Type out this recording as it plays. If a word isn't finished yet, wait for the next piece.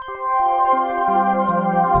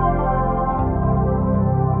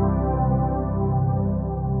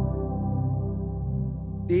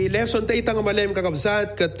lesson ta itang malem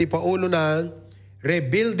kakabsat kat ti paulo na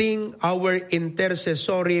rebuilding our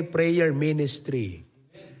intercessory prayer ministry.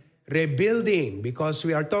 Rebuilding, because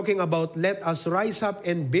we are talking about let us rise up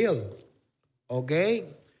and build. Okay?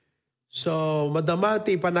 So,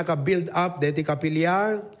 madamati pa naka-build up deti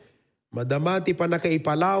kapilya, madamati pa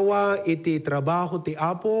nakaipalawa iti trabaho ti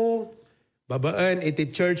Apo, babaan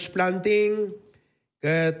iti church planting,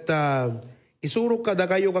 kat isurok kada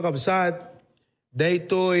kayo kakabsat,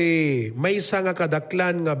 daytoy maysa nga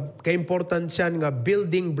kadaklan nga kaimportansyan nga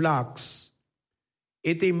building blocks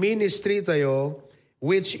iti ministry tayo,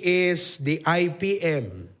 which is the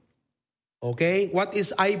IPM. Okay? What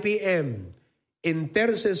is IPM?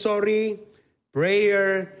 Intercessory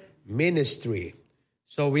Prayer Ministry.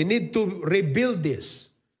 So we need to rebuild this.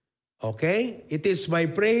 Okay? It is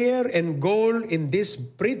my prayer and goal in this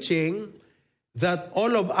preaching that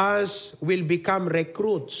all of us will become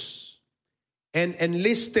recruits and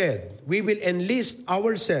enlisted. We will enlist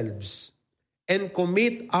ourselves and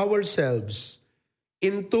commit ourselves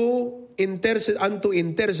unto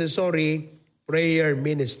intercessory prayer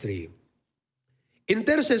ministry.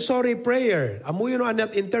 Intercessory prayer. Amuyo no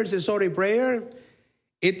anat intercessory prayer?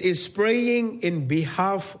 It is praying in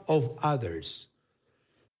behalf of others.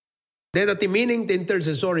 That the meaning to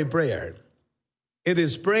intercessory prayer. It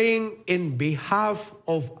is praying in behalf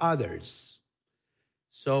of others.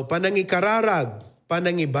 So panangi kararag,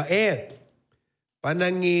 panangi baet,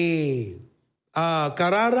 panangi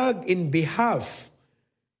kararag in behalf.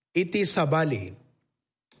 It is sabali.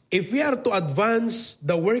 If we are to advance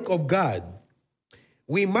the work of God,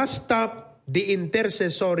 we must stop the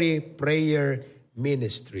intercessory prayer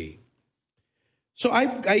ministry. So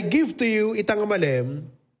I give to you itang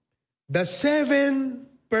malem the 7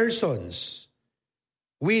 persons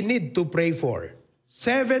we need to pray for.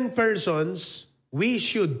 7 persons we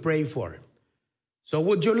should pray for. So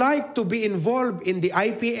would you like to be involved in the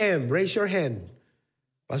IPM? Raise your hand.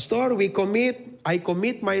 Pastor, I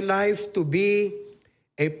commit my life to be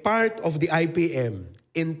a part of the IPM,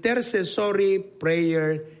 Intercessory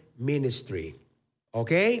Prayer Ministry.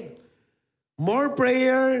 Okay? More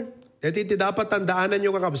prayer, dito dapat tandaanan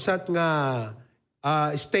nyo kakabsat nga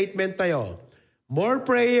statement tayo. More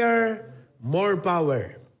prayer, more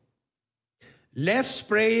power. Less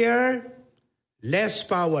prayer, less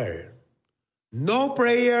power. No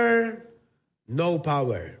prayer, no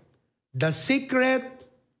power. The secret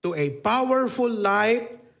to a powerful life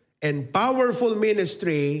and powerful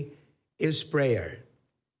ministry is prayer.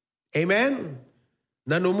 Amen?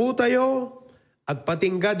 Nanumu tayo,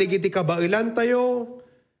 agpatingga digiti kabailan tayo,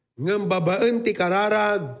 ngem babaan ti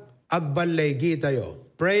kararag, agbalaygi tayo.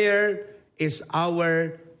 Prayer is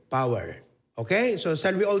our power. Okay? So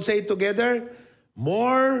shall we all say together?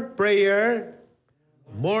 More prayer,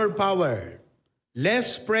 more power.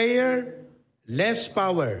 Less prayer, less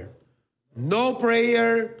power. No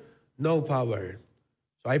prayer, no power.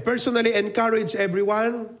 So I personally encourage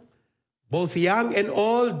everyone, both young and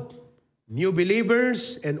old, new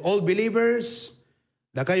believers and old believers,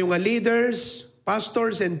 na kayo nga leaders,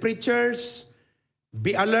 pastors and preachers,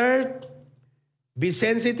 be alert, be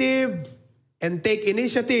sensitive, and take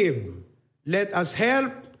initiative. Let us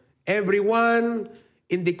help everyone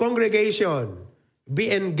in the congregation be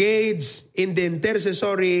engaged in the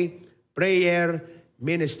intercessory prayer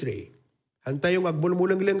ministry. Hantayong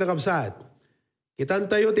agbulmulang lang kakabsat. Kitan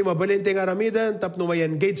tayo, ti mabalin ti aramidan, tapno may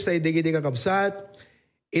engage tayo digiti kakabsat,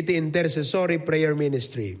 iti intercessory prayer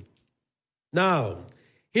ministry. Now,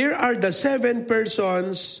 here are the 7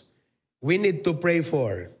 persons we need to pray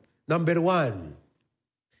for. Number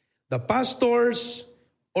 1, the pastors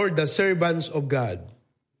or the servants of God.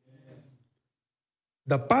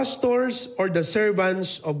 The pastors or the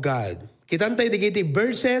servants of God. Kitan tayo digiti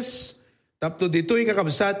verses, tapno dito'y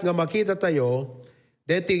kakabsat nga makita tayo,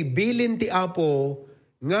 deti bilin ti Apo,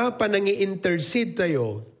 nga panangi-intercede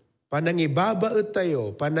tayo, panangi-babaet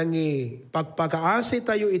tayo, panangi-pagpakaasi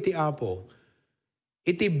tayo iti Apo,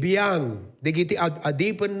 iti biyang, digiti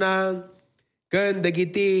adipan na, kan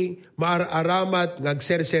digiti maararamat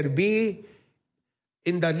ngagserserbi,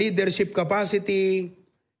 in the leadership capacity,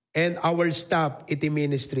 and our staff, iti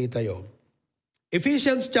ministry tayo.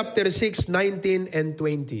 Ephesians chapter 6, 19 and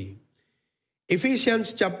 20.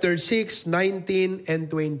 Ephesians chapter 6, 19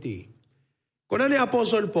 and 20. Kuna ni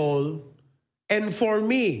Apostle Paul, and for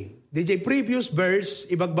me, DJ previous verse,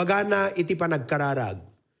 ibagbagana iti panagkararag.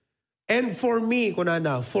 And for me, kuna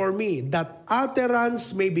na, for me, that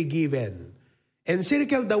utterance may be given. And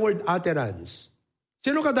circle the word utterance.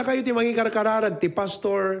 Sino kada kayo ti mangikarkararag, ti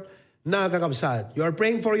pastor na kakabsat? You are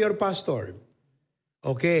praying for your pastor.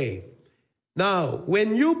 Okay. Now,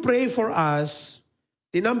 when you pray for us,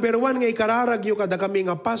 Ti number 1 nga ikararagyo kada kami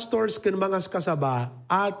nga pastors ken mga kasaba,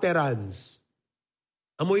 utterance.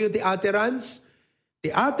 Amoy ti utterance?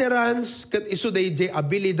 Ti utterance ket isu dayjay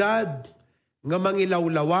abilidad nga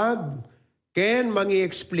mangilawlawag ken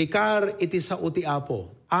mangiexplikar iti sao ti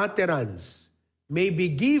Apo. Utterance may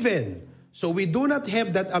be given. So we do not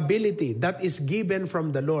have that ability that is given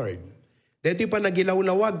from the Lord. Dito pa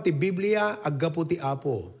nagilawlawag ti Biblia aggapu ti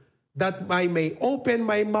Apo. That I may open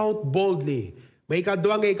my mouth boldly. May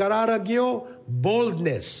kadwa nga ikararagyo,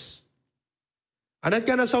 boldness. Anat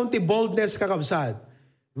ka na sound ti boldness kakabsat.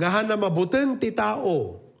 Ngahan na mabuteng ti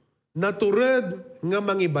tao, naturad nga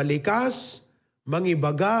mangibalikas,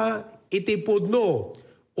 mangibaga, itipudno,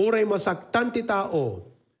 uray masaktan ti tao.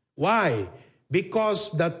 Why?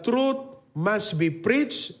 Because the truth must be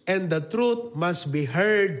preached and the truth must be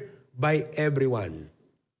heard by everyone.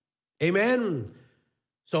 Amen?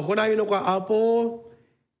 So kung ayon ka, Apo,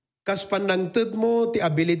 kas panangtid mo, ti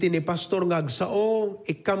ability ni pastor nga agsao,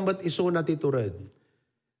 ikambat iso na ti turad.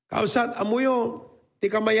 Kausat, amuyo, ti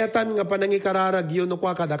kamayatan nga panangikararag yun no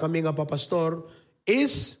kwa kada kami nga papastor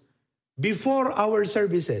is before our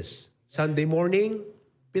services. Sunday morning,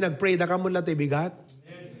 pinagpray da ka mo lang ti bigat.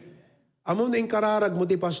 Amo na inkararag mo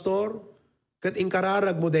ti pastor, kat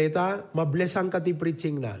inkararag mo deta, mablesang ka ti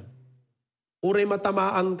preaching na. Uray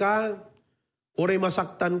matamaan ka, uray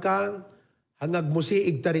masaktan ka, hangag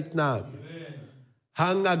musiig tarit na.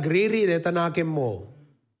 Hangag riri deta nakim mo.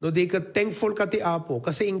 No di ka thankful ka ti Apo,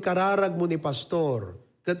 kasi inkararag mo ni pastor,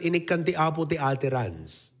 kat inikkan ti Apo ti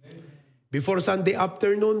utterance. Before Sunday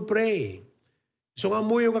afternoon, pray. So nga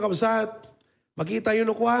mo yung kakabsat, makita yun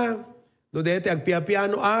no kwa, no dete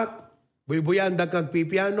agpiapiano ak, buy-buyan da kag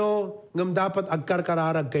pipiano, ngam dapat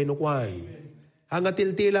agkarkararag kay no kwan.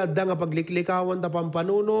 Hangatiltila da nga pagliklikawan da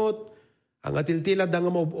pampanunot, hangatiltila da nga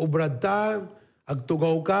maubrad ta,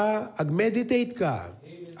 agtugaw ka, agmeditate ka,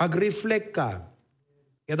 agreflect ka.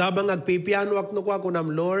 Katabang agpipiano ak no kwa kunam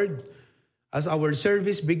Lord, as our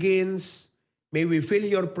service begins, may we feel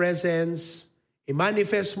your presence,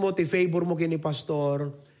 i-manifest mo ti favor mo kini pastor,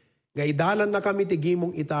 nga idalan na kami ti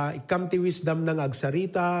gimong ita, ikam ti wisdom ng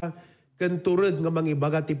agsarita, kenturud nga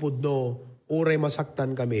mangibaga ti pudno, uray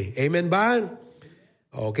masaktan kami. Amen ba?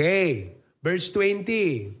 Okay. Verse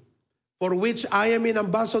 20, for which I am an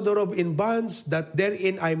ambassador of in bonds, that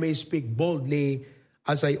therein I may speak boldly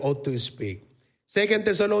as I ought to speak. 2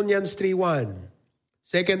 Thessalonians 3:1.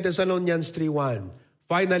 2 Thessalonians 3:1.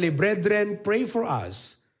 Finally, brethren, pray for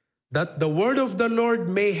us, that the word of the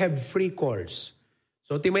Lord may have free course.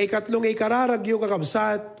 So, ti may katlong ikararagyo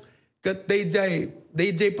kakabsat, kat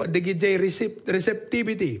digijay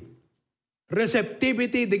receptivity.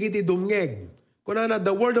 Receptivity, digiti dumngeg. Kunana,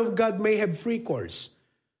 the word of God may have free course.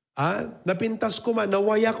 Napintas ko man,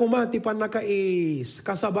 nawaya ko man, ti panakais,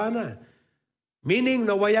 kasabana. Meaning,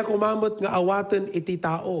 nawaya ko mamot nga awaten iti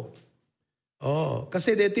tao.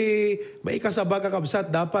 Kasi diti, may kasaba kakabsat,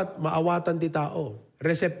 dapat maawatan ti tao.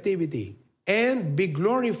 Receptivity. And be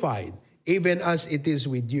glorified, even as it is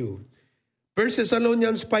with you. 1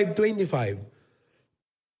 Thessalonians 5:25.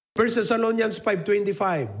 1 Thessalonians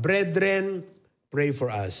 5:25. Brethren, pray for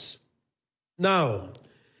us. Now,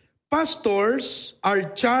 pastors are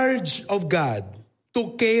charged of God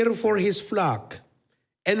to care for His flock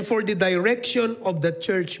and for the direction of the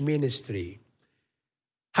church ministry.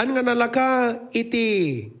 Han nga nalaka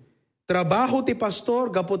iti trabaho ti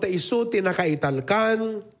pastor, gaputa iso ti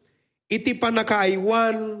nakaitalkan, iti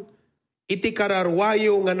panakaaywan, iti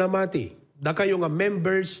kararwayo nga namati. Da kayo nga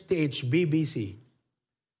members ti HBBC.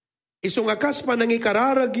 Iso nga kas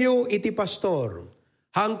panangikararagyo iti pastor,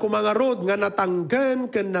 hang kumangarod nga natanggan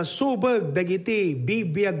ken nasubag dagiti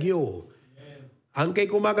bibiyagyo. Ang kay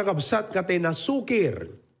kumakakabsat katay nasukir.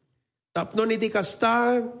 Tapnon iti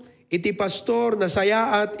kasta, iti pastor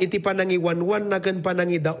nasayaat iti panangiwanwan na ken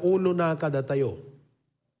panangidauno na kadatayo.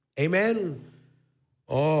 Amen?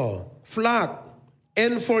 Flock.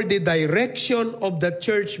 And for the direction of the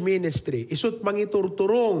church ministry. Isut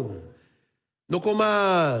mangiturturong. No kuma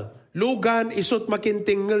lugan, isut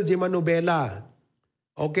makintingel di manubela.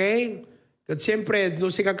 Okay? Kat siyempre, no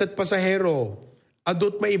si kakat pasahero,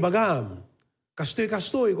 adot maibagam.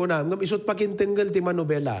 Kastoy-kastoy ko na, ngam isut makintingel di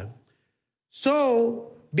manubela. So,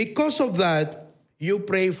 because of that, you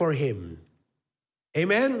pray for him.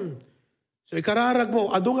 Amen? So, ikararag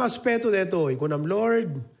mo, adong aspeto dito, ikunam,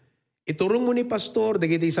 Lord, iturong mo ni pastor,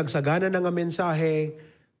 dagiti sagsagana na nga mensahe,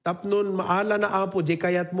 tapnon maala na apo, di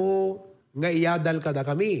kayat mo, nga iyadal kada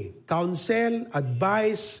kami. Counsel,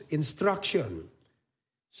 advice, instruction.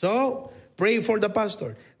 So, pray for the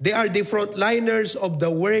pastor. They are the frontliners of the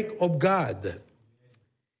work of God.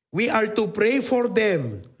 We are to pray for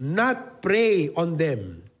them, not pray on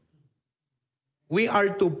them. We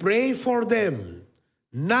are to pray for them,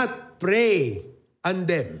 not pray on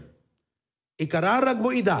them. Ikararag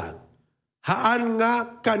mo ida, haan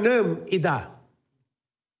nga kanem ida.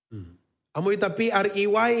 Amoy ta PREY,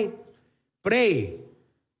 pray.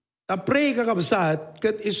 Ta pray kakabsat,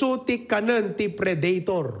 kat isuti kanen ti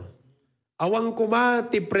predator. Awang kuma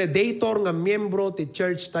ti predator nga miyembro ti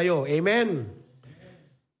church tayo. Amen?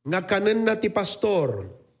 Nga kanen na ti pastor.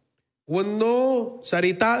 Wano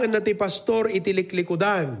saritaan na ti pastor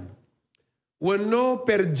itiliklikudan. Wano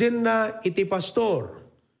perjen na iti pastor.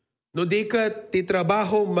 No dikat ti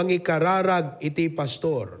trabaho mangikararag iti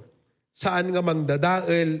pastor. Saan nga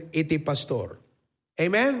mangdadael iti pastor.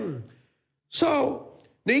 Amen? So,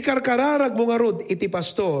 no ikarkararag mo nga rod iti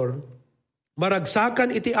pastor,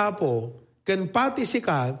 maragsakan iti apo, ken pati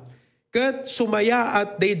sika, ket sumaya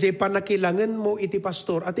at DJ panakilangan mo iti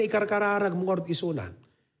pastor at ikarkararag mo nga isuna.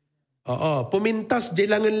 Oo, pumintas di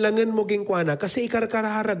langan-langan mo gingkwana kasi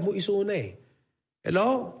ikarkararag mo isuna eh.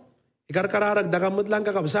 Hello? Ikarkararag dakamot lang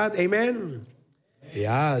kakabsat. Amen?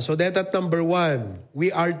 Yeah, so that at number 1,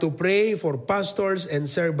 we are to pray for pastors and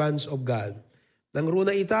servants of God. Nang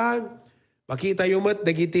runa ita, makita yumat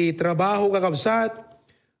dagiti trabaho kakabsat,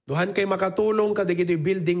 duhan kay makatulong ka dagiti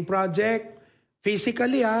building project,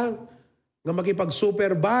 physically nga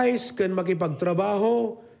makipag-supervise, kan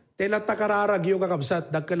makipagtrabaho, tela takararag yung kakabsat,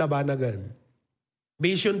 dagkalabanagan.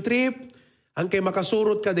 Mission trip, ang kay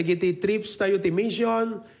makasurot ka, digiti trips tayo ti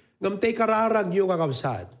mission, ngam tay kararag yung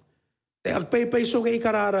kakabsat. Tay agpay-payso nga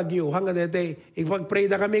ikararag yung, hanga dete, ipag-pray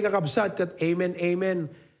na kami kakabsat, kat amen, amen,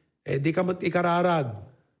 di ka mat ikararag.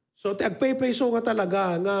 So tay agpay-payso nga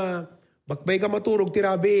talaga, nga, bakbay ka maturog,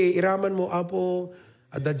 tirabi, iraman mo, apo,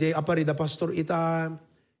 at dadya aparida pastor ita,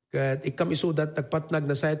 kat ikam isudat tagpatnag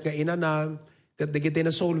na sayat nga inana, kat digiti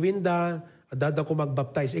na soul winda, at dada ko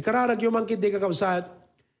magbaptize. Ikararag yung mangkid di kakabsat,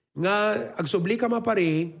 nga agsubli ka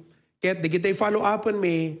mapari, kat digiti follow upon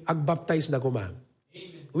me, agbaptize na kuma.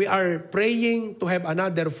 We are praying to have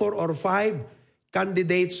another 4 or 5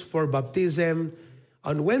 candidates for baptism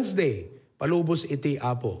on Wednesday. Palubos iti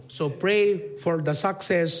apo. So pray for the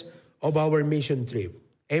success of our mission trip.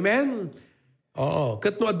 Amen? Oo.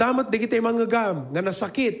 Kat no adamat digiti manggagam, nga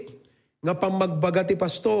nasakit, nga pamagbaga ti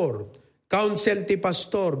pastor, counsel ti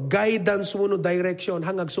pastor, guidance mo no direction,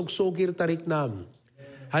 hangag suksukir tariknam.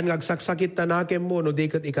 Hangag saksakit tanakem mo, no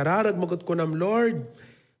dikat ikararag magot ko nam Lord,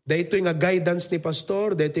 dahito nga guidance ni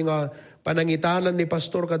pastor, dahito nga panangitanan ni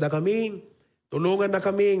pastor kada kami, tulungan na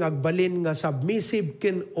kami agbalin nga submissive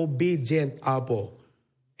ken obedient apo.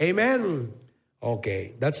 Amen?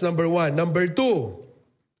 Okay, that's number 1. Number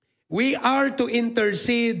 2, we are to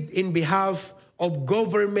intercede in behalf of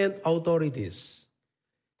government authorities.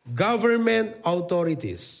 Government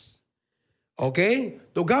authorities. Okay?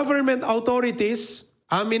 To government authorities,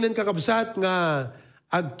 amin ang kakabsat nga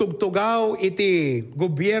agtugtugaw iti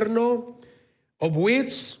gobyerno of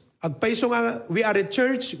which agpaiso nga we are a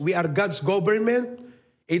church, we are God's government.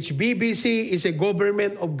 HBBC is a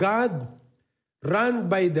government of God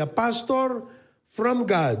run by the pastor from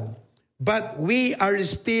God. But we are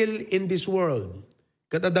still in this world.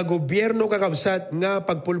 Katada gobyerno kakabsat nga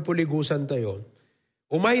pagpulpuligusan tayo.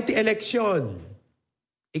 Umay ti eleksyon.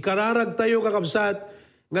 Ikararag tayo kakabsat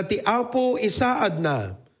nga ti apo isaad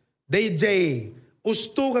na. DJ,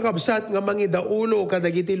 usto kakabsat nga mangidaulo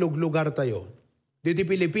kadagiti luglugar tayo. Dito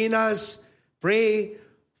Pilipinas, pray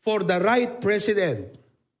for the right president.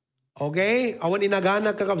 Okay? Awan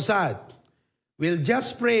inagana kakabsat. We'll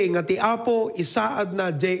just pray nga ti apo isaad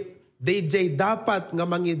na DJ dapat nga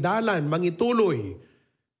mangidalan, mangituloy,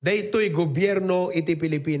 daytoy gobyerno iti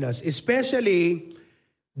Pilipinas. Especially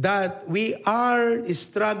that we are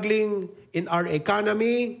struggling in our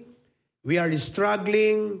economy, we are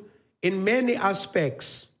struggling in many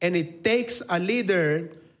aspects, and it takes a leader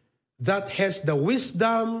that has the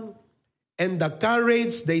wisdom and the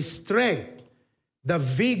courage, the strength, the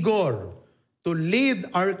vigor to lead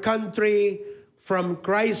our country from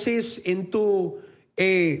crisis into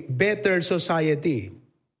a better society.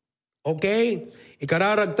 Okay?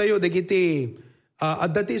 Ikararag tayo, dagiti, at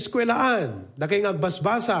dati eskwelaan, da kayo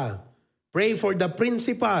agbasbasa, pray for the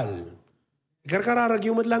principal. Ikararag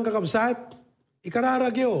yung lang kakabsat?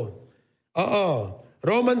 Ikararag yun. Oo.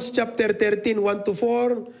 Romans chapter 13,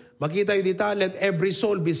 1-4, makita yun dita, let every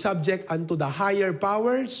soul be subject unto the higher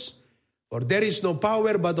powers, for there is no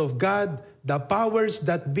power but of God, the powers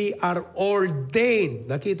that be are ordained.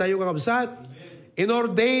 Nakita yung kakabsat?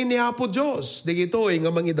 Inordain ni Apo Diyos, digito'y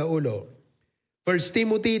nga mangidaulo. 1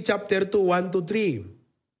 Timothy chapter 2,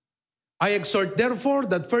 1-3. I exhort therefore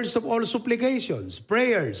that first of all supplications,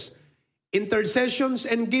 prayers, intercessions,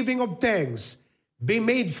 and giving of thanks be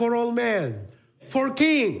made for all men, for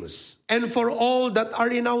kings, and for all that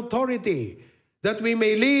are in authority, that we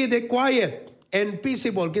may lead a quiet and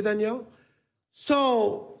peaceable. Kita nyo?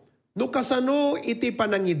 So, no kasano iti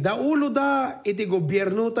panangid da ulo da, iti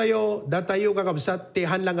gobyerno tayo, da tayo kakabsat,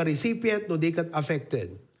 tihan lang a recipient, no di kat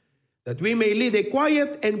affected. That we may lead a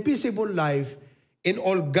quiet and peaceable life in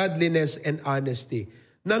all godliness and honesty.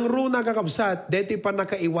 Nang runa kakabsat, deti pa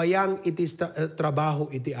nakaiwayang iti trabaho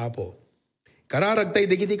iti apo. Kararagtay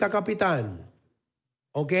digiti kakapitan.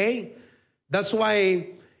 Okay? That's why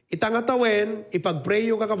itangatawen,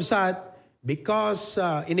 ipagpreyo kakabsat, because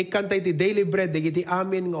inikantay iti daily bread, digiti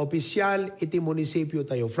amin nga opisyal, iti munisipyo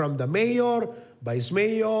tayo. From the mayor, vice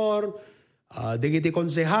mayor, digiti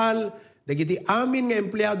konsehal, digiti amin nga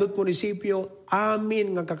empleyado at munisipyo,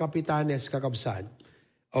 amin nga kakapitanes kakabsat.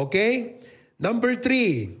 Okay? Number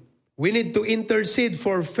 3, we need to intercede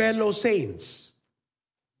for fellow saints.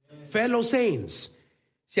 Fellow saints.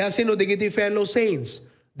 Siya sino digiti fellow saints?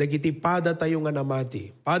 Dagiti pada tayo nga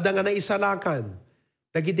namati. Pada nga naisalakan.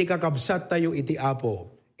 Dagiti kakabsat tayo iti apo.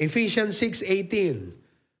 Ephesians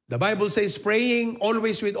 6:18. The Bible says, praying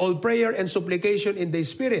always with all prayer and supplication in the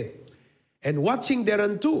Spirit, and watching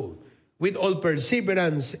thereunto with all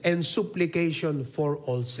perseverance and supplication for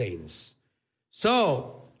all saints. So,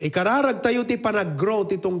 ikararag tayo ti panag-grow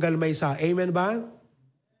ti tunggal maysa. Amen ba?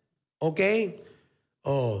 Okay?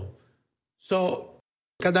 Oh. So,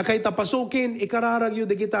 kada kay tapasukin, ikararag yu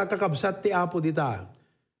di kita kakabsat ti apo dita.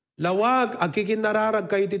 Lawag, agkikinararag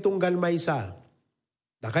kayo ti tunggal maysa.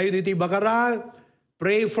 Da kayo diti bakara,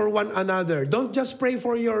 pray for one another. Don't just pray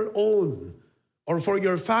for your own or for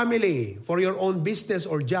your family, for your own business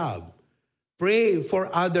or job. Pray for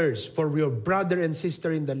others, for your brother and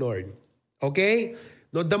sister in the Lord. Okay?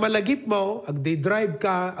 No, da malagip mo, agdi-drive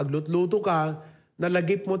ka, aglutluto ka,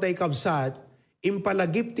 nalagip mo tay kabsat,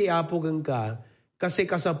 impalagip ti apo gang ka, kasi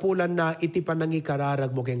kasapulan na iti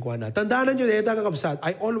panangikararag mo keng kuana. Tandaan nyo dito kakabsat,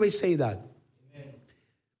 I always say that. Amen.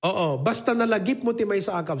 Oo, basta nalagip mo ti may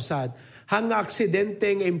sa akabsat, hanga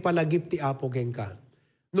aksidente nga impalagip ti apo keng ka.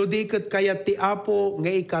 No diket kayat ti apo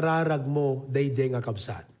nga ikararag mo dayjay nga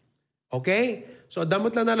kabsat. Okay? So,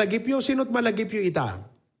 damot lang nalagip yo, sino't malagip yo ita?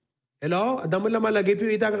 Hello? Adamo lang malagip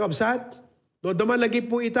yung ita kakabsat? No,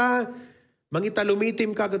 malagip po ita, mangita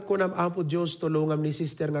lumitim kagat ko ng apo Diyos, tulungam ni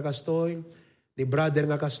sister nga kastoy, ni brother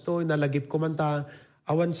nga kastoy, nalagip ko man ta,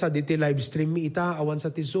 awan sa diti live stream mi ita, awan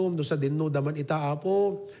sa ti Zoom, do sa dinno daman ita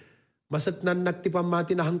apo, masatnan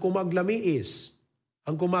nagtipamati na hang kumaglamiis,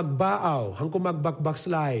 hang kumagbaaw, hang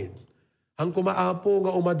kumagbakbackslide, hang kumaapo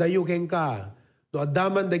nga umadayo keng ka, do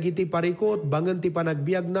adaman dagiti parikot, bangan ti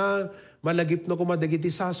panagbiag na, malagip no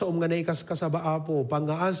kumadagiti sasaom nga naikas kasaba apo,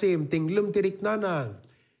 pangaasim, tinglem ti riknana,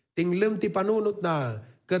 tinglem ti panunot na,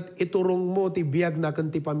 kat iturong mo ti biag na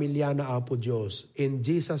kan ti pamilya na apo Diyos. In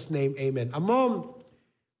Jesus' name, amen. Amom,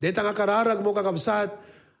 deta nga kararag mo kakabsat,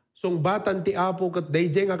 sungbatan ti apo, kat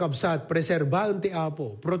dayjay nga kabsat, preserbahan ti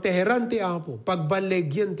apo, proteheran ti apo,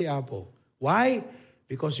 pagbalegyan ti apo. Why?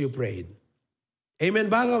 Because you prayed.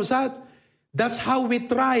 Amen ba kakabsat? That's how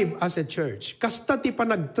we thrive as a church. Kasta ti pa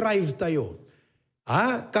nag-thrive tayo.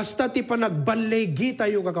 Kasta ti pa nagbalegi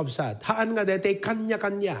tayo kakabsat. Haan nga dete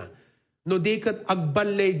kanya-kanya. No dikat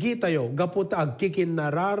agbalegi tayo, gaputa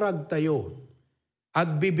agkikinararag tayo.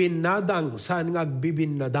 Agbibinadang saan nga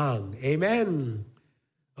agbibinadang. Amen.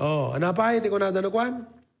 Oh, anapay, ti ko na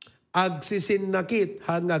danukwan? Agsisinakit,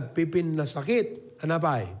 hang agpipin na sakit.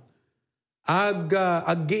 Anapay?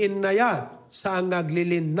 Aggiinnayat, saan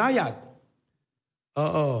aglilinayat.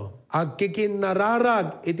 Oo.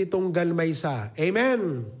 Agkikinararag iti tunggal maysa.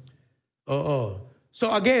 Amen. Oo.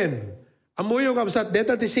 So again, amuyo kabsat,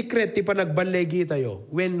 deta ti secret ti panagbalegi tayo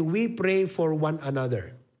when we pray for one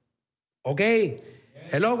another. Okay?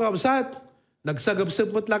 Hello kabsat?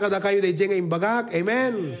 Nagsagapsapot lang kada kayo di nga imbagak.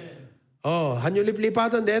 Amen. Oh, hanyo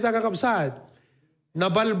liplipatan deta kakabsat.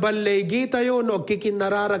 Nabalbalegi tayo no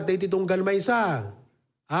kikinararag tayo ti tunggal maysa.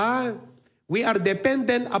 We are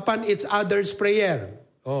dependent upon each other's prayer.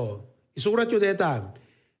 Oh, isurat nyo deta.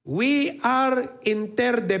 We are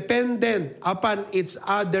interdependent upon each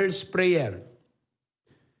other's prayer.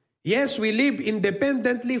 Yes, we live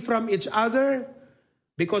independently from each other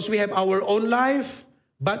because we have our own life,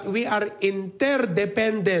 but we are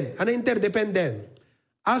interdependent. Ano interdependent?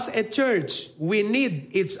 As a church, we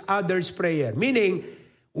need each other's prayer. Meaning,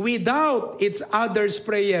 without each other's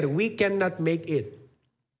prayer, we cannot make it.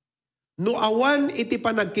 No awan iti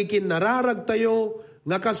panagkikinararag tayo,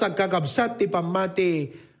 nga kasagkakabsat ti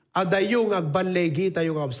pamati, adayo nga agbalegi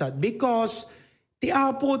tayo kakabsat. Because Ti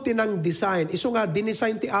Apo tinang design. Iso nga,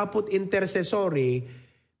 dinisign ti Apo intercessory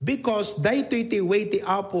because daytoy ti way ti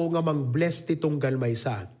Apo nga mang-bless ti tunggal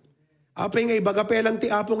maysa. Apay nga ibagapelang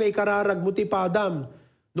ti Apo nga ikararag mo ti padam.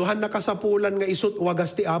 Nuhan nakasapulan nga isut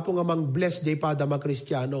wagas ti Apo nga mang-bless di padam a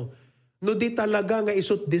Kristiyano. No di talaga nga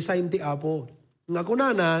isut design ti Apo. Nga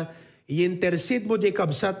kunana, i-intercede mo di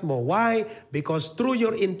kabsat mo. Why? Because through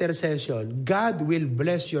your intercession, God will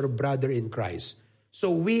bless your brother in Christ.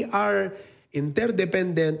 So we are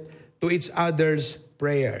interdependent to each other's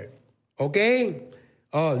prayer. Okay?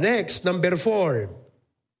 Next, number 4.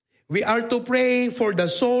 We are to pray for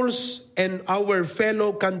the souls and our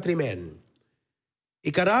fellow countrymen.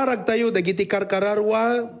 Ikararag tayo, dagiti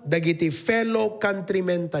karkararwa, dagiti fellow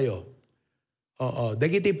countrymen tayo.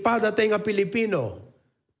 Dagiti padatay nga Pilipino,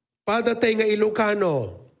 padatay nga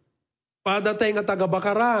Ilocano, padatay nga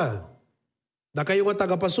taga-Bakara, da kayo nga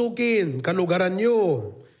taga-Pasukin, kalugaran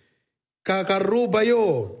nyo,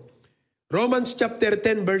 kakarubayo. Romans chapter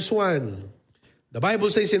 10 verse 1. The Bible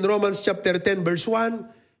says in Romans chapter 10 verse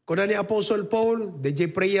 1, kuna ni Apostle Paul, DJ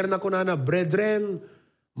prayer na kuna na, brethren,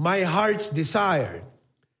 my heart's desire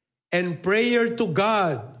and prayer to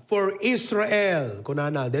God for Israel,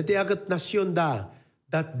 kuna na, deti agat nasyon da,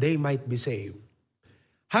 that they might be saved.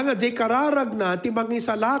 Hanga jay kararag na, ti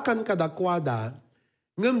mangisalakan kadakwada,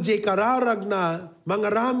 ngem jay kararag na,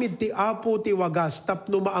 mangaramid ti Apo ti wagas,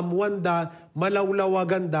 tapno maamuanda,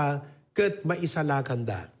 malawlawaganda, ket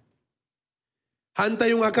maisalakanda. Hanta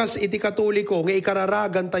yung akas iti Katoliko, nga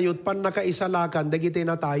ikararagan tayo't pan nakaisalakan, dagiti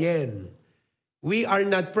natayen. We are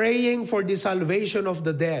not praying for the salvation of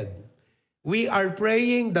the dead. We are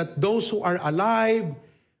praying that those who are alive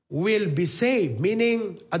will be saved.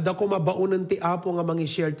 Meaning, adda ko mabaunan ti Apo nga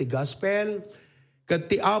mangi-share ti gospel, ket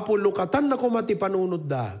ti Apo lukatan na ko mati panunod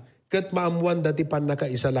da, ket maamuan da ti pan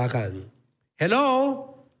nakaisalakan. Hello?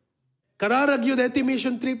 Kararag yun deti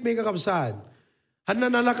mission trip may kakabsad. Hana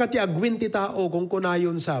nalakat ti agwin ti tao kung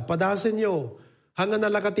kunayon sa padasen nyo. Hanga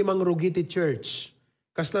nalakat ti mangrugi ti church.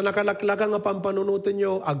 Kas na nakalaklaka nga pampanunutin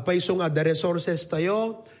nyo, agpaiso nga the resources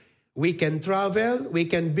tayo. We can travel, we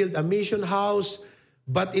can build a mission house,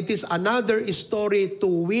 but it is another story to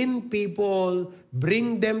win people,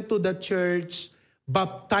 bring them to the church,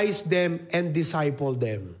 baptize them, and disciple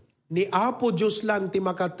them. Ni Apo Diyos lang ti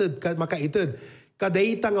makaited,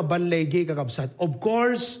 kadaita nga banlegi kakabsat. Of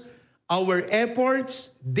course, our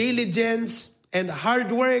efforts, diligence, and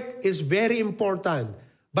hard work is very important.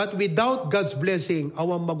 But without God's blessing,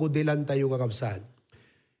 awang magudilan tayo kakabsat.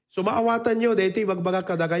 So maawatan nyo, dito magbaga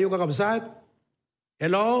kada kayo kakabsat.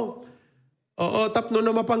 Hello? Oo, tapno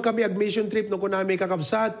na mapang kami ag-mission trip no kunami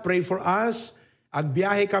kakabsat. Pray for us.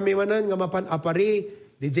 Agbiyahe kami manan nga mapan-apari.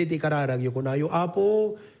 DJ ti kararag yung kunayo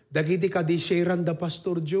Apo. Dagiti ka di sharean da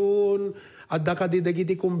Pastor June. At da ka di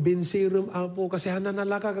dagiti kumbinsirum Apo. Kasi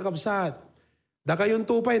hananalaka kakabsat. Da kayong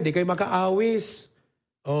tupay, hindi kayo makaawis.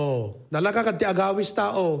 Nalaka ka ti agawis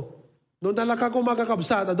tao. Noong nalaka ko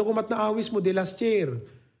makakabsat, ado ko mat naawis mo di last year.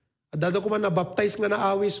 At ado ko man na-baptize nga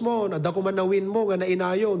naawis mo, ado ko man na-win mo nga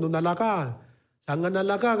nainayo, noong nalaka. Saan nga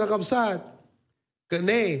nalaka kakabsat?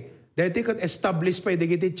 Kani, dati kat establish pa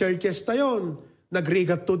digiti churches tayon.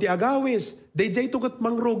 Nagrigat to ti agawis. Dayjay to kat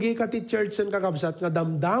mangrugi ka ti church sen kakabsat nga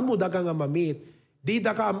damdamo da ka nga mamit. Di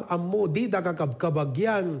da ka ammo, di da ka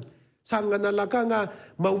kabagyan. Saan nga nalaka nga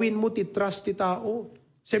mawin mo ti trust ti tao.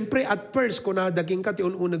 Siyempre at first, kung nadaging ka ti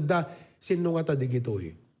ununag da, sino nga ta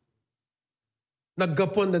digitoy?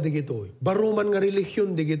 Naggapon na digitoy. Baruman nga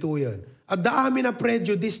relihiyon digitoyan. At daami na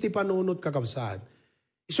prejudice ti panunot kakabsat.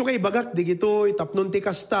 Iso kay bagak digitoy, tapnon ti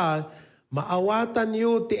kasta, maawatan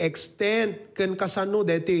yu ti extent ken kasano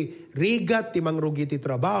deti rigat ti mangrugi ti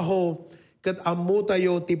trabaho, ket ammo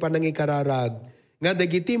tayo ti panangikararag, nga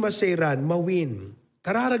dagiti maseran mawin.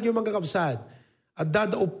 Kararag yung mga kakabsat. At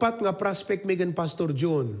dadaupat nga prospect migan Pastor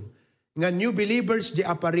June, nga new believers di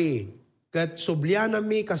apari, kat subliana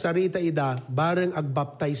mi kasarita ida, bareng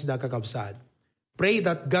agbaptize da kakabsat. Pray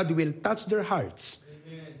that God will touch their hearts,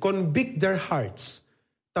 amen. Convict their hearts.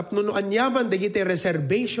 Tapno anyaman digiti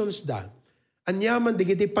reservations da, anyaman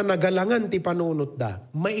digiti panagalangan ti panunot da,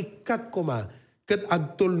 maikat ko ma, kat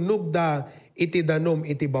agtulnog da iti danom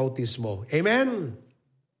iti bautismo. Amen?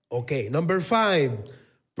 Okay, number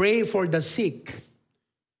 5, pray for the sick.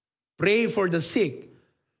 Pray for the sick.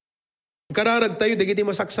 Kararag tayo, digiti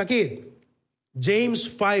masaksakit. James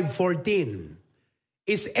 5:14.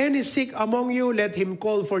 Is any sick among you? Let him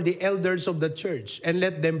call for the elders of the church, and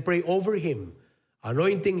let them pray over him,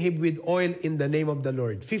 anointing him with oil in the name of the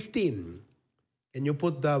Lord. 15. Can you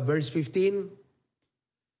put the verse 15?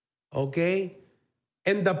 Okay.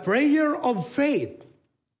 And the prayer of faith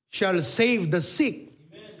shall save the sick,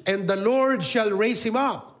 amen. and the Lord shall raise him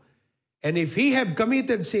up. And if he have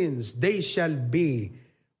committed sins, they shall be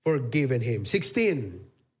forgiven him. 16.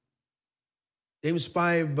 James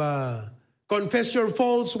 5, confess your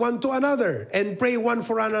faults one to another and pray one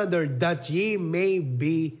for another that ye may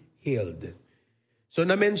be healed. So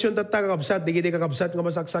na-mention tatta kakabsat, di kita kakabsat nga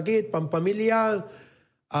masaksakit, pampamilya,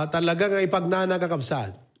 talaga nga ipagnana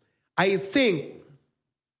kakabsat. I think,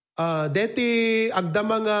 deti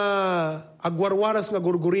agdama nga agwarwaras nga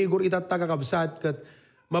gurgurigur itatta kakabsat, kat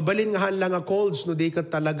mabalin nga lang nga colds, no di kat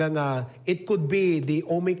talaga nga, it could be the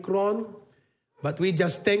Omicron, but we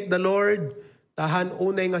just thank the Lord, tahan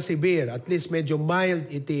unay nga severe, at least medyo mild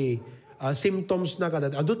iti symptoms na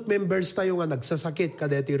kadat. Adult members tayo nga nagsasakit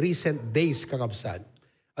kadati recent days kakabsat.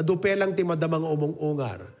 Adupe lang ti madamang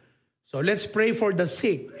umong-ungar. So let's pray for the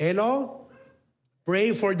sick. Hello?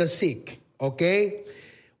 Pray for the sick. Okay?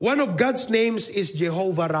 One of God's names is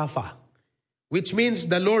Jehovah Rapha, which means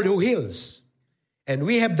the Lord who heals. And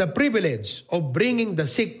we have the privilege of bringing the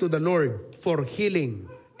sick to the Lord for healing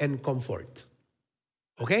and comfort.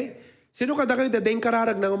 Okay? Sino kada kayo dadaing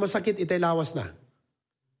kararag na masakit, itay lawas na?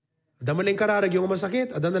 Adamaling kararag yung masakit,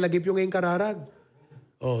 adan nalagip yung ngayong kararag.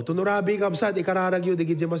 Tunurabi kabsat, ikararag yung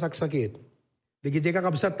digid yung masaksakit. Digid yung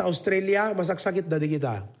kakabsat ta Australia, masaksakit da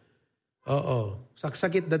digita.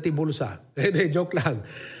 Saksakit da ti bulsa. Joke lang.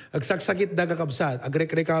 Agsaksakit da kakabsat,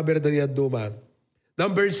 agrek-recover da diyan duma.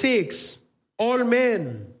 Number 6, all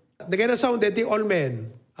men. Nagkaya na sound deti all men.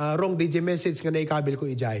 Wrong DJ message nga naikabil ko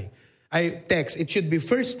ijay. I text, it should be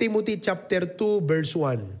 1 Timothy chapter 2 verse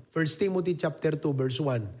 1. 1 Timothy chapter 2 verse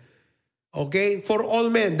 1. Okay? For all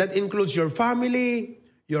men, that includes your family,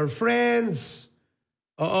 your friends.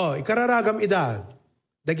 Ikararagam ida.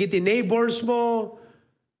 Dagiti neighbors mo.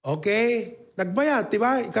 Okay? Nagbayat,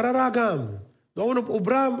 diba? Ikararagam. Noon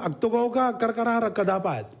ubram, agtugaw ka, karkararag ka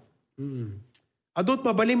dapat. Adot,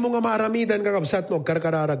 mabalim mo nga maaramidan kakabsat mo,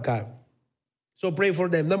 karkararag ka. So pray for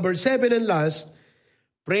them. Number 7 and last,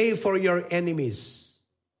 pray for your enemies.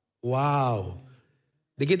 Wow.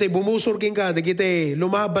 Di kita'y bumusur king ka, di kita'y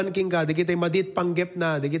lumaban king ka, di kita'y madit panggep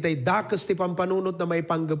na, di kita'y dakas ti pampanunot na may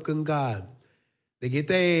panggap king ka. Di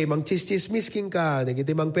kita'y mangchismismis king ka, di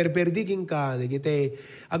kita'y mangperperdi king ka, di kita'y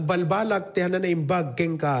agbalbalak ti hanan na imbag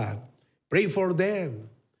king ka. Pray for them.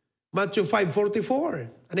 Matthew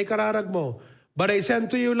 5:44. Anay kararag mo? But I say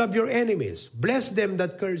unto you, love your enemies. Bless them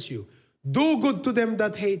that curse you. Do good to them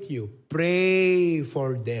that hate you. Pray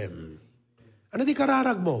for them. Ano di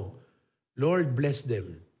kararag mo? Lord, bless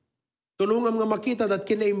them. Tulungan nga makita dat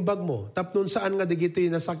kinaimbag mo. Tapnon saan nga digiti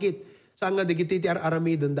nasakit. Saan nga digiti ti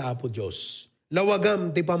aramidon da Apo Diyos.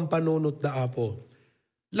 Lawagam ti pampanunot da Apo.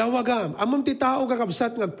 Lawagam. Amon ti tao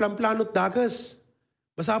kakabsat ngagplamplanot dakas.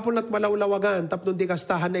 Masapol na't malawlawagan. Tapnon ti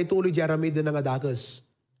kastahan na ituloy di aramidon na nga dakas.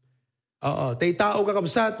 Tay tao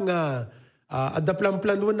kakabsat nga adda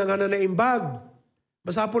plamplanon na nga na naimbag.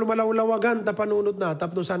 Masapol malawlawagan tapanunot na.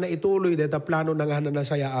 Tapnon sana ituloy deta plano na nga na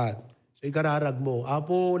nasayaat. So ikararag mo,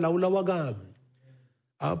 Apo, lawlawagam.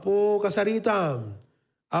 Apo, kasaritam.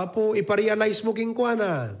 Apo, iparealize mo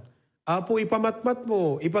kingkwana. Apo, ipamatmat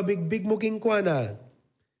mo. Ipabigbig mo kingkwana.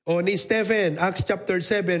 O ni Stephen, Acts chapter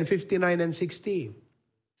 7, 59 and 60.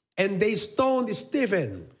 And they stoned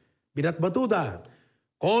Stephen, binatbatuda,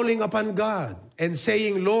 calling upon God, and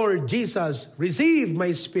saying, Lord Jesus, receive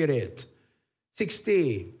my spirit.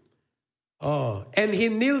 60. And he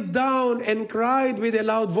kneeled down and cried with a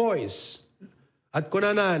loud voice. At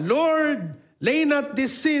kunana, Lord, lay not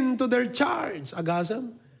this sin to their charge.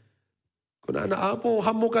 Agasam. Kunana, Apo,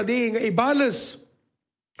 hamo ka di nga ibalas.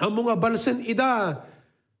 Hamo nga balsan ida.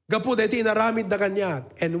 Gapo deti inaramid na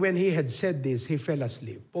kanyak. And when he had said this, he fell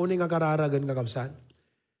asleep. Puni nga kararagan kakabsan.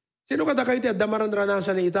 Sino kada kayo ti adamaran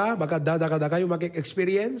ranasan ni ita? Baka dada kada kayo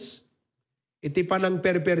makik-experience? Iti panang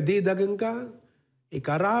perperdidagan ka?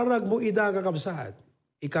 Ikararag mo ida kakabsat.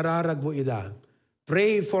 Ikararag mo ida.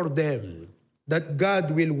 Pray for them that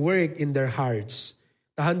God will work in their hearts.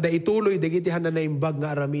 Tahanda ituloy, dagitihan na naimbag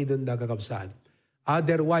nga aramidon da kakabsat.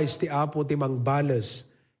 Otherwise, ti Apo ti mangbalas.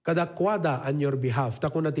 Kadakwada on your behalf.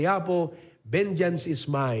 Takuna ti Apo, vengeance is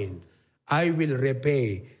mine. I will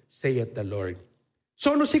repay, saith the Lord.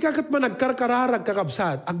 So, no sikakat man nagkarkararag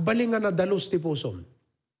kakabsat, agbalingan na dalus ti pusom.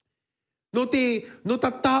 No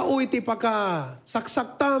tattao iti paka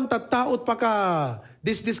saksaktam, tattaot paka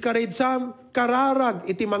discourage sam, kararag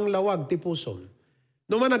iti manglawag ti pusom.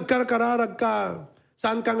 No man nagkarkararag ka,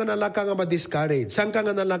 saan ka nga nalaka nga ma-discourage? Saan ka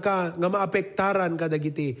nga nalaka nga maapektaran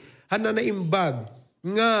kadagiti? Hana na imbag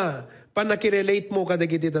nga panakirelate mo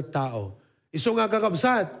kadagiti tattao. Iso nga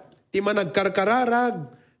kakabsat, ti man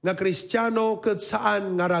nagkarkararag nga Kristiyano ket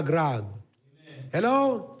saan nga ragrag.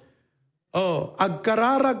 Hello?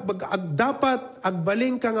 agkararag, dapat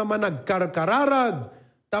agbalin ka nga managkarkararag,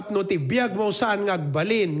 tapno ti biyag mo saan nga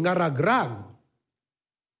agbalin, nga ragrag.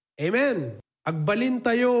 Amen. Agbalin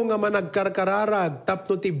tayo nga managkarkararag,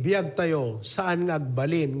 tapno ti biyag tayo saan nga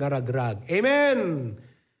agbalin, nga ragrag. Amen.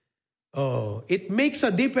 It makes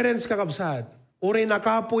a difference, kakabsat. Uri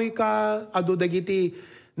nakapoy ka, adu dagiti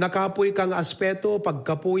nakapoy kang aspeto,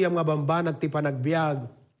 pagkapuyam nga bambanag ti panagbiag,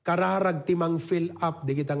 kararag ti mang fill up,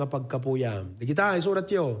 di kita nga pagkapuyam. Di kita, isurat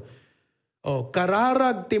yo.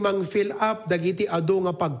 Kararag ti mang fill up, dagiti adu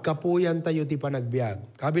nga pagkapuyan tayo ti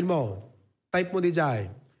panagbiag. Kabil mo, type mo di jay.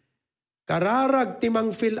 Kararag ti mang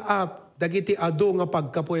fill up, dagiti adu nga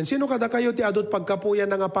pagkapuyan. Sino kada kayo ti adut pagkapuyan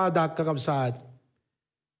nga padak, kakabsat?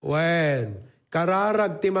 When,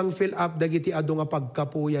 kararag ti mang fill up, dagiti adu nga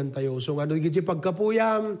pagkapuyan tayo. So, ano dagiti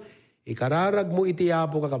pagkapuyam, ikararag mo iti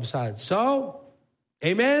apo, kakabsat. So,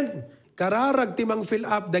 amen? Kararag ti mang fill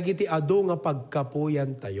up, dagiti adu nga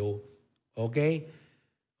pagkapuyan tayo. Okay?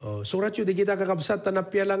 Surat yun, di kita kakabsat,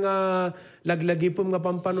 tanapya lang laglagipom nga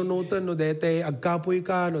pampanunutan, no dete agkapoy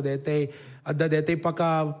ka, no dete adda dete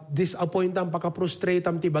paka-disappointam,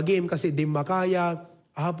 paka-frustratam ti bagim, kasi di makaya.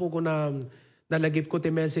 Ahapo ko na nalagip ko ti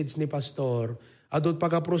message ni Pastor, adot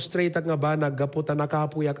paka-frustrate nga ba, naggaputa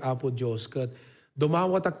nakapuyak apo Diyos, kat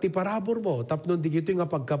dumawat ak ti parabor mo, tapnon di gito nga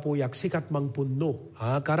pagkapuyak, sikat mang punno.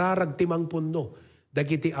 Kararag ti mang punno,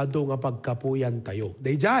 dagiti ado nga pagkapuyan tayo.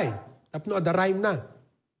 Dayjay, tapno ada rhyme na.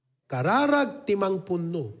 Kararag ti mang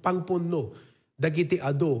punno, pangpunno, dagiti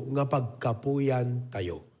ado nga pagkapuyan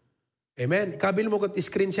tayo. Amen? Kabil mo kat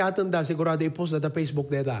screenshot da, sigurado i-post na Facebook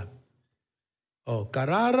deta.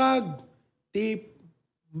 Kararag ti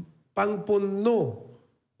pangpunno,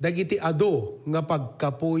 dagiti ado nga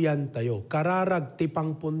pagkapuyan tayo. Kararag ti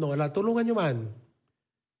pangpunno. Ala, tulungan nyo man.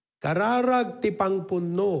 Kararag ti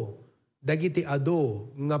pangpunno, dagiti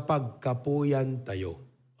ado nga pagkapuyan tayo.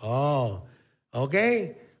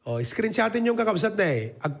 Okay? Screenshotin yung kakabsat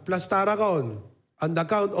na agplastara kon. On the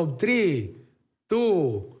count of 3,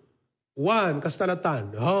 2, 1,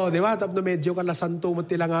 kastalatan. Di ba? Tapno medyo kalasanto mo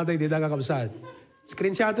tilang atay, di na kakabsat.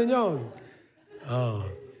 Screenshotin yun.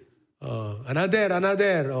 Another.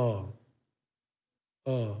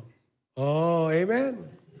 Amen.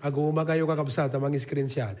 Aguma kayo kakabsat ang mga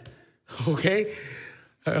screenshot. Okay?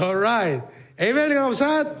 Alright. Amen,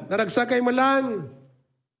 kakabsat. Naragsakay mo lang.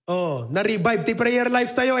 Na-revive ti prayer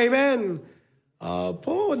life tayo. Amen.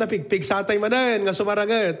 Napigpig sa tay manan, nga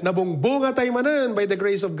sumarangat. Nabungbunga tay manan by the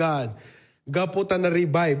grace of God. Gaputa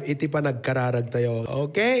na-revive, iti pa nagkararag tayo.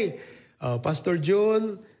 Okay? Pastor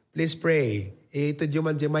June, please pray. Ito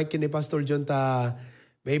man di mic ni Pastor John ta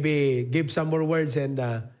maybe give some more words and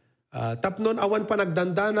tapnon awan pa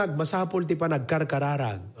nagdandanag, masapol ti pa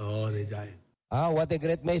nagkarkararag. What a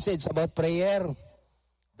great message about prayer.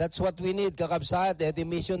 That's what we need, kakabsat. At the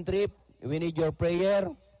mission trip, we need your prayer.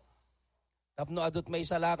 Tapno adut may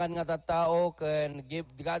salakan nga tattao, can give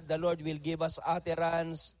God the Lord will give us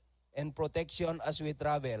utterance and protection as we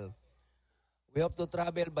travel. We hope to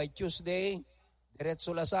travel by Tuesday,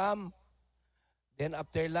 Diretso Lasam. Then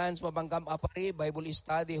after lunch, mabangkam apari, Bible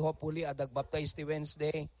study, hopefully, adag baptized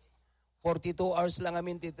Wednesday. 42 hours lang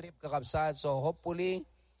amin ti trip, kakabsat. So hopefully,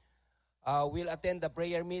 we'll attend the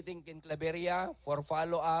prayer meeting in Claveria for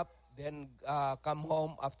follow-up, then come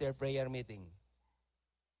home after prayer meeting.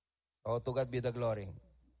 So to God be the glory.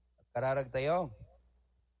 Kararag tayo.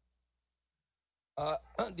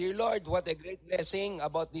 Dear Lord, what a great blessing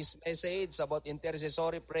about this message, about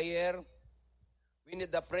intercessory prayer. We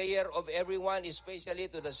need the prayer of everyone, especially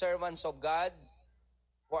to the servants of God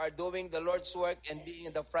who are doing the Lord's work and being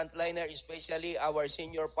in the frontliner, especially our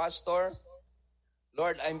senior pastor.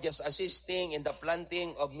 Lord, I'm just assisting in the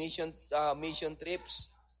planting of mission trips.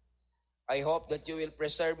 I hope that you will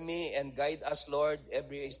preserve me and guide us, Lord,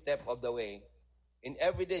 every step of the way. In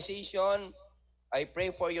every decision, I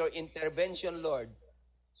pray for your intervention, Lord,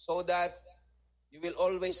 so that you will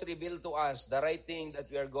always reveal to us the right thing that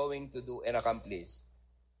we are going to do and accomplish.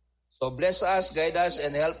 So bless us, guide us,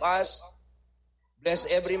 and help us. Bless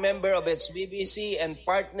every member of HBBC and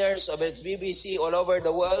partners of HBBC all over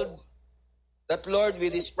the world. That, Lord,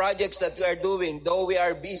 with these projects that we are doing, though we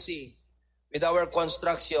are busy with our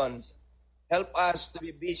construction, help us to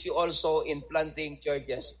be busy also in planting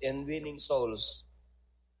churches and winning souls.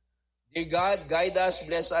 Dear God, guide us,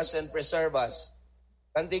 bless us, and preserve us.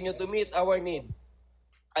 Continue to meet our need.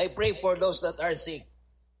 I pray for those that are sick,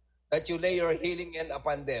 that you lay your healing hand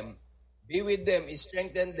upon them. Be with them,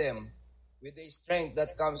 strengthen them with the strength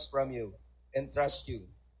that comes from you, and trust you.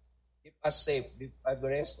 Keep us safe for the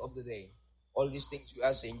rest of the day. All these things we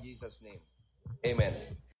ask in Jesus' name. Amen.